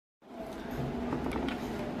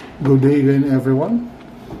Good day again, everyone.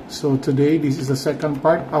 So today, this is the second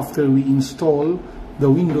part after we install the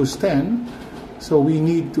Windows 10. So we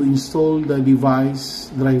need to install the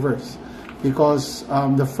device drivers because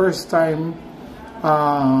the first time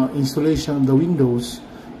installation of the Windows,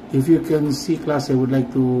 if you can see class, I would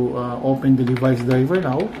like to open the device driver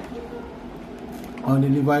now on the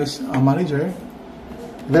device manager.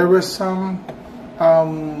 There were some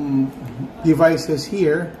devices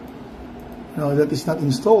here that is not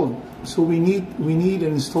installed, so we need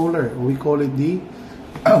an installer. We call it the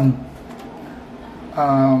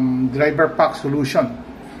DriverPack solution.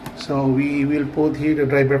 So we will put here the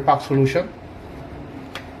DriverPack solution.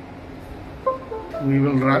 We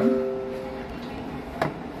will run.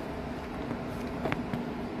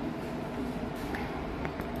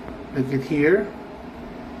 Click it here.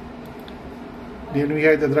 Then we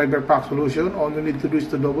have the DriverPack solution. All you need to do is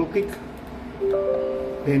to double click.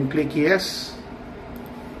 Then click yes.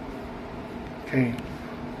 Okay,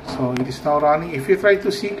 so it is now running. If you try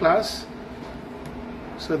to see class,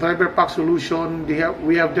 so DriverPack solution,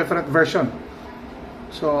 we have different version.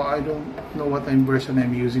 So I don't know what version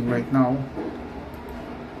I'm using right now,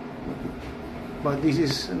 but this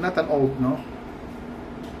is not an old, no.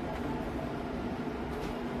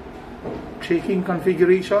 Checking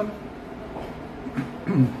configuration.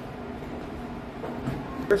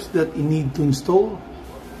 First, that you need to install.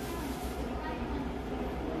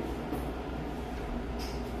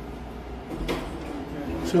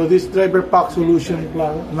 So this DriverPack solution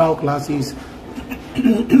now class is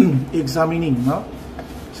examining, no?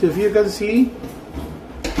 So if you can see,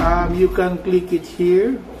 you can click it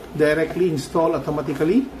here, directly install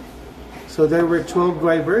automatically. So there were 12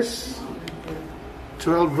 drivers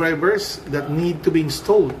that need to be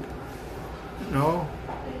installed. Your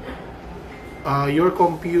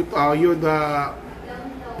the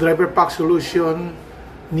DriverPack solution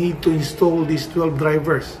need to install these 12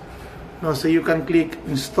 drivers. So you can click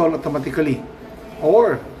install automatically,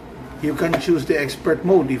 or you can choose the expert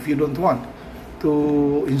mode if you don't want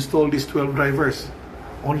to install these 12 drivers,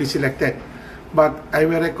 only selected. But I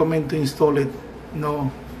will recommend to install it,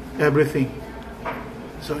 everything.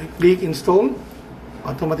 So you click install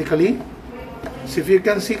automatically. So if you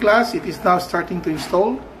can see class, it is now starting to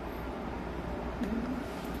install.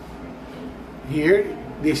 Here,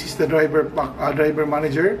 this is the driver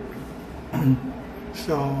manager.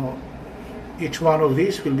 So each one of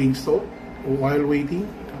these will be installed while waiting.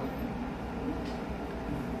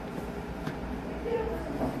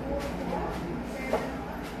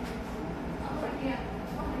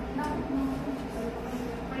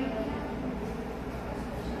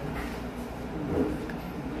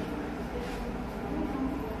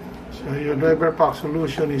 So your DriverPack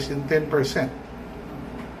solution is in 10%.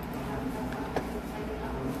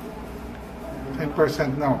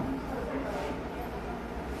 10% now.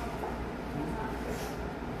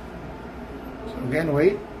 Again,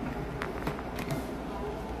 wait.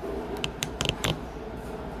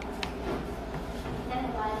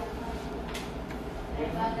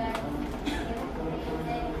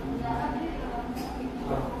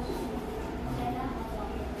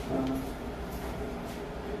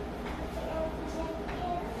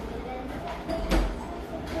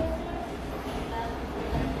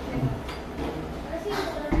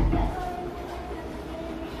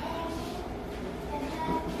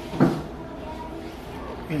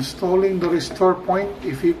 Installing the restore point.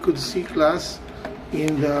 If you could see class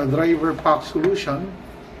in the DriverPack solution,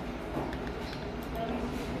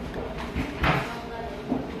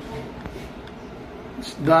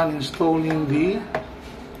 it's done installing the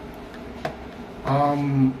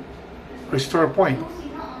restore point.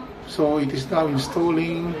 So it is now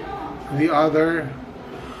installing the other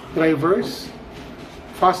drivers.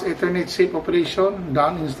 Fast Ethernet safe operation,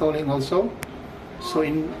 done installing also. So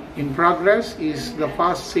in progress is the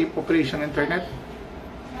fast safe operation internet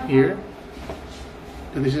here.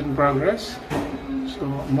 That is in progress. So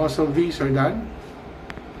most of these are done.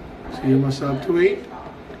 So you must have to wait.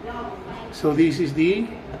 So this is the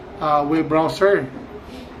web browser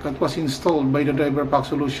that was installed by the DriverPack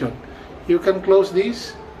solution. You can close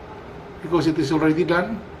this because it is already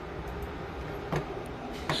done.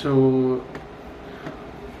 So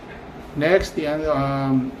next,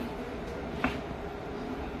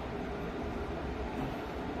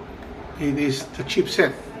 it is the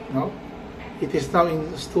chipset. It is now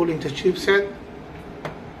installing the chipset.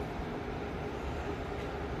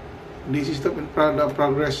 This is the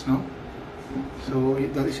progress, so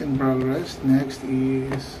that is in progress. Next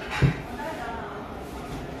is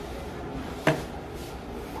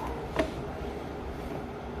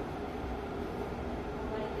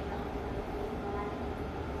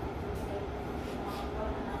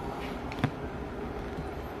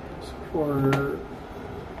for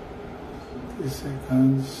 3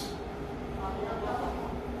 seconds.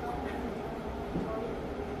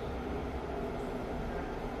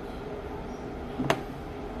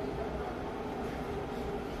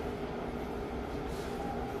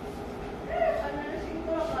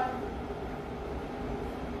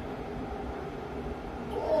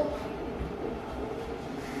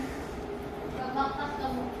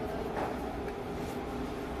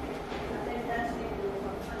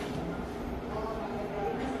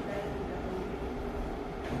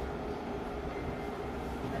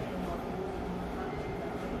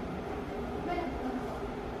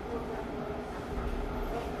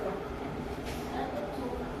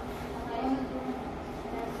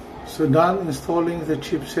 So done installing the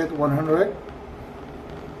chipset 100.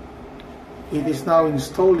 It is now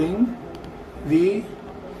installing the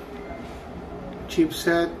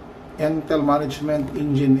chipset Intel Management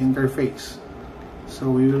Engine interface. So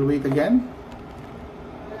we will wait again.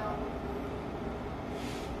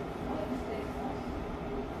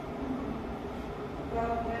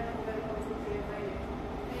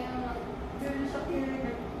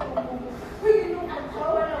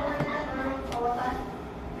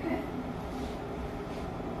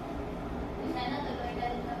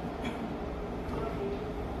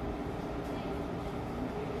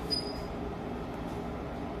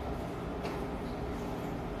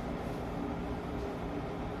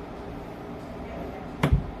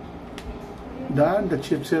 Done the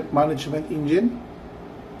chipset management engine.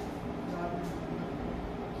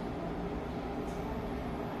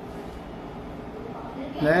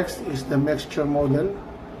 Next is the mixture model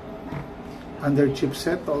under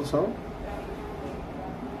chipset also.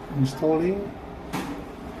 Installing.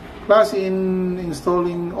 Plus in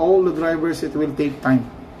installing all the drivers it will take time.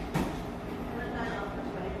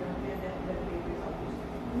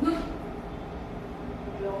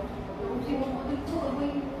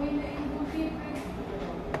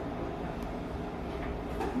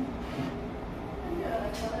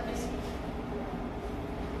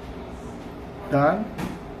 Done.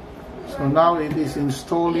 So now it is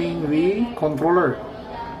installing the controller.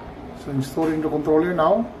 So installing the controller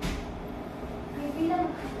now.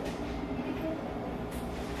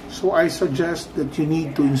 So I suggest that you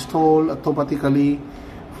need to install automatically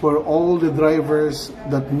for all the drivers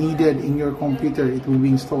that needed in your computer. It will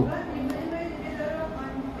be installed.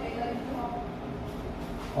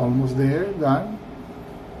 Almost there. Done.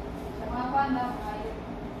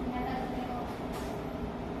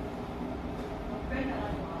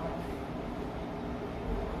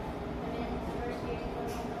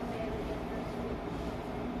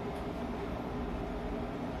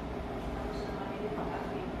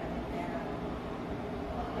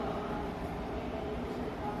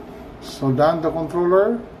 So done the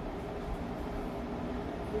controller.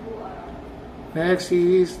 Next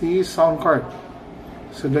is the sound card.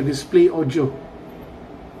 So the display audio.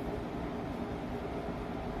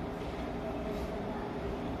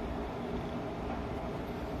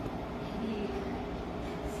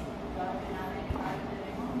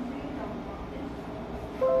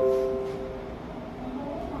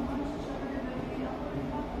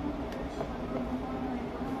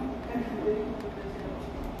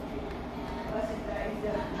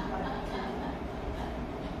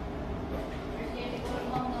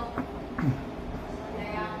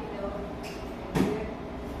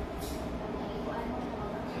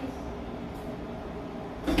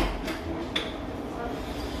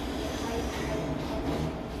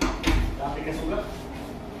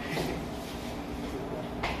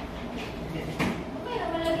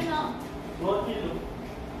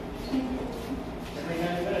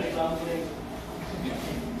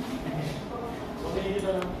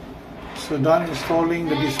 So done installing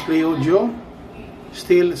the display audio.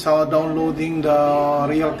 Still downloading the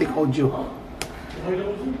Realtek audio.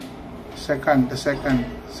 The second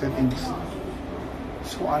settings.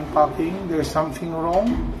 So unpacking, there's something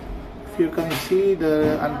wrong. If you can see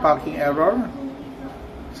the unpacking error.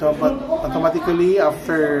 So but automatically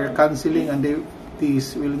after cancelling and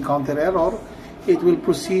this will encounter error, it will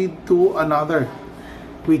proceed to another,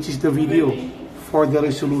 which is the video for the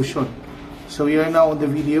resolution. So we are now on the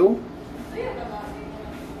video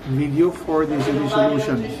for this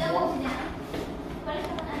resolution.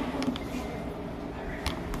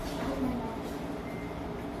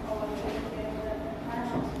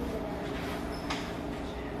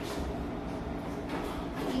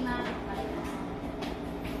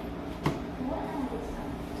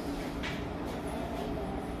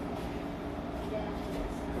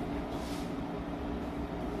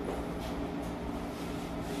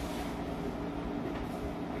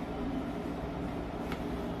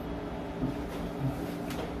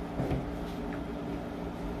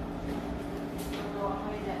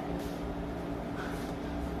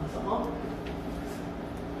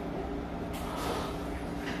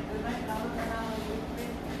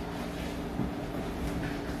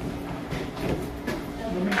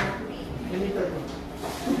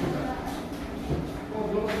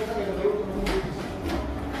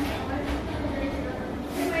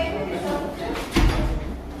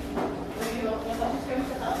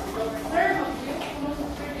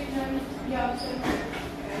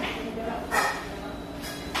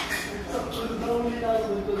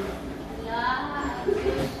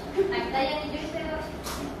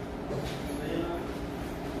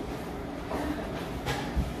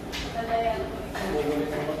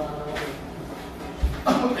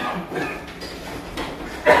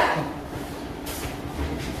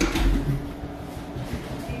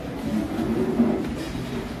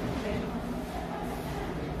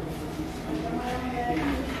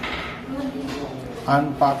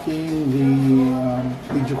 Unpacking the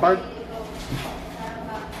video card.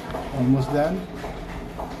 Almost done.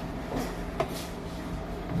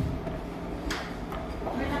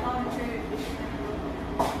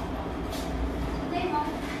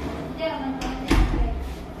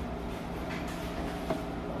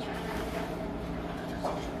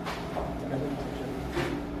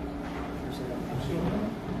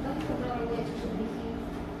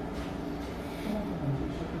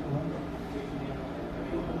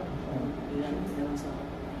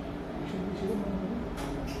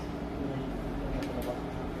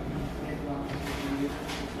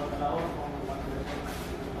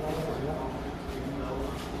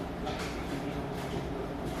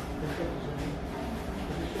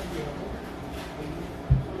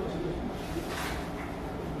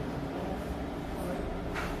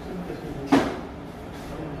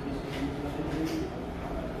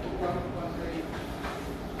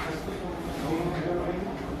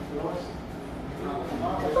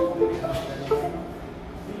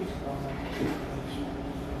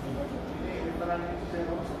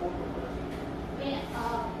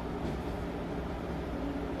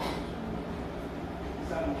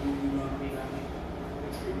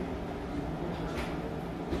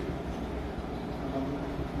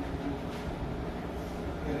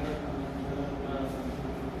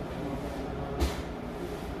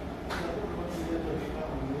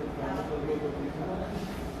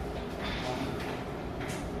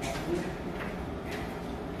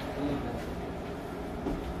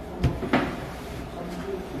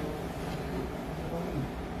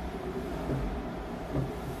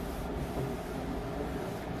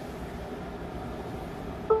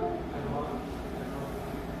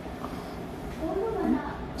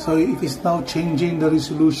 So it is now changing the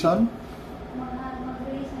resolution.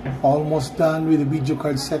 Almost done with the video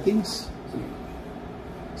card settings.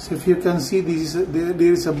 So if you can see, there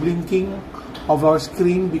is a blinking of our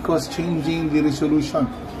screen because changing the resolution.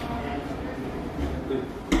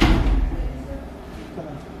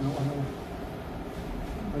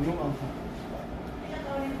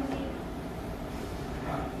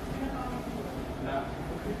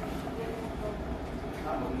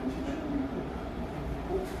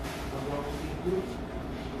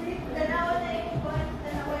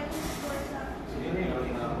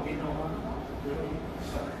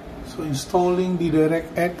 So installing the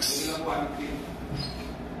DirectX.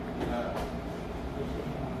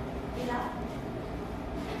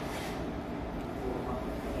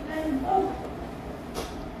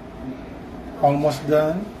 Almost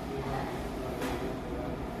done.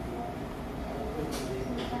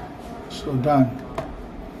 So done.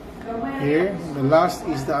 Here, the last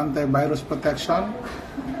is the antivirus protection.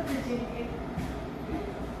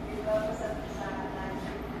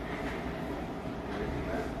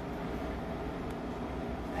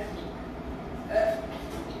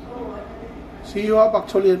 So you have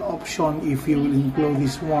actually an option if you will include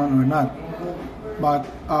this one or not. But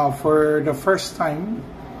for the first time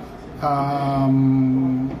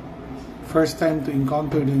to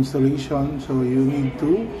encounter the installation, so you need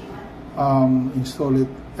to install it,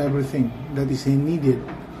 everything that is needed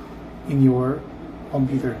in your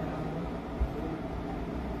computer.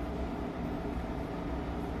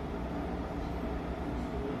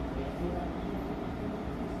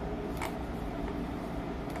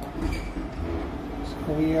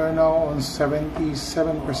 So we are now on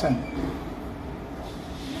 77%.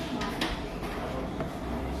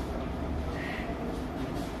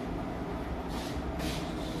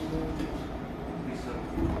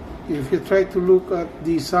 If you try to look at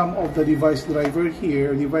the sum of the device driver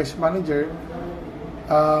here, device manager,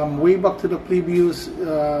 way back to the previous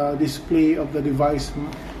display of the device,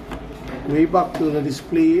 way back to the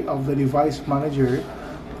display of the device manager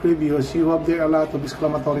previous, you have there a lot of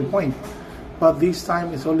exclamatory point. but this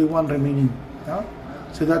time it's only one remaining. Yeah?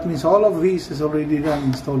 So that means all of these is already done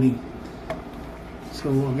installing. So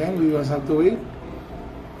again, we just have to wait.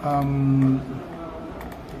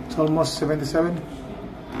 It's almost 77.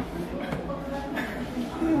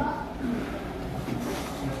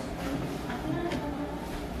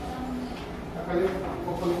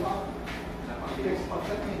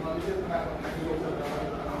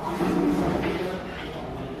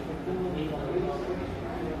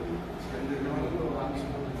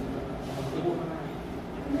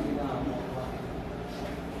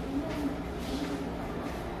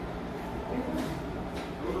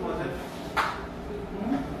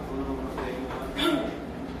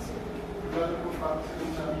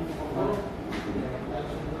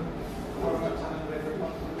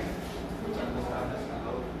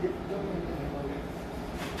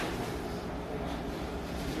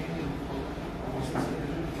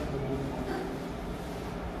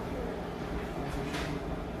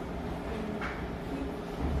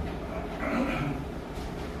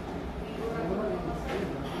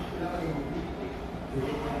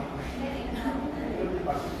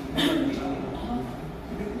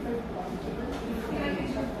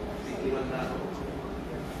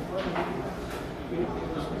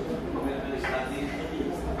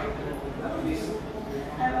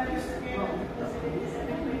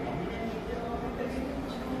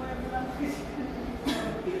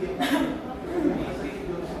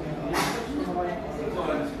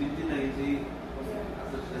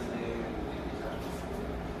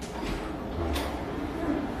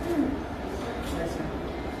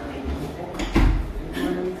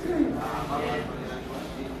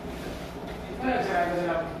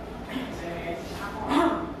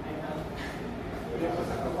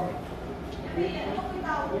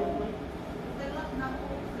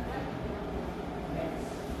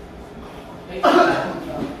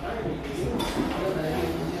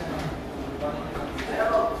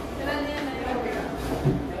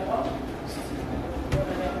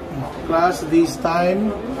 Plus this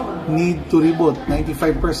time need to reboot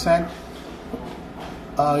 95%.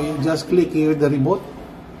 You just click here the reboot.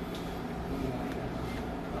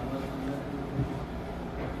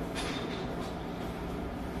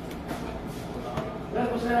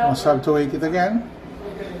 Must have to wait it again.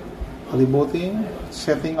 Rebooting,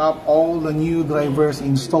 setting up all the new drivers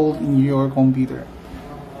installed in your computer.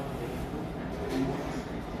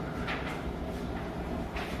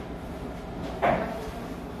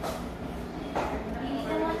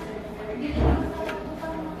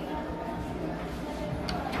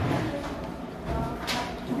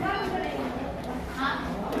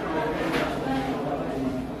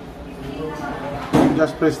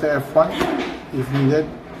 Just press the F1 if needed.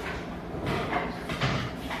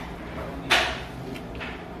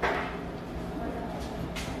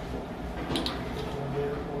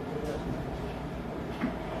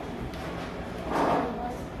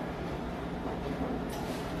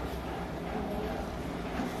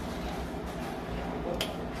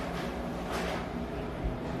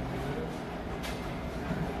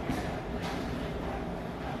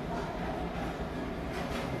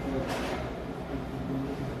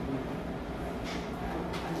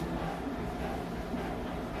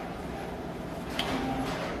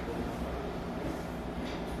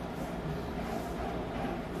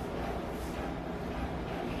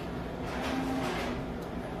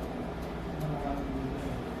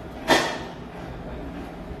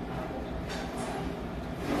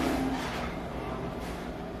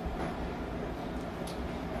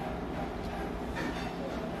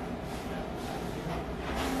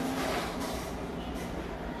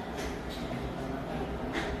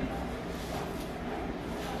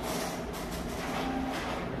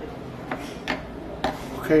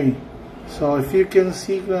 Okay, so if you can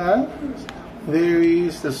see that, there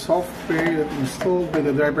is the software that is installed by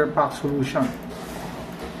the DriverPack solution.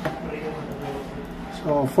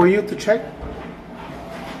 So for you to check,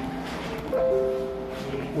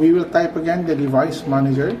 we will type again the device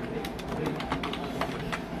manager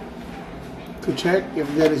to check if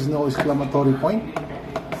there is no exclamatory point.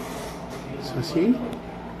 So see,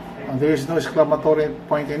 there is no exclamatory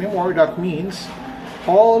point anymore. That means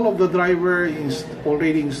all of the driver is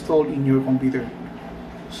already installed in your computer.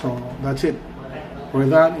 So that's it. We're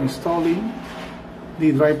done installing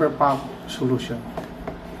the DriverPack solution.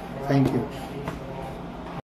 Thank you.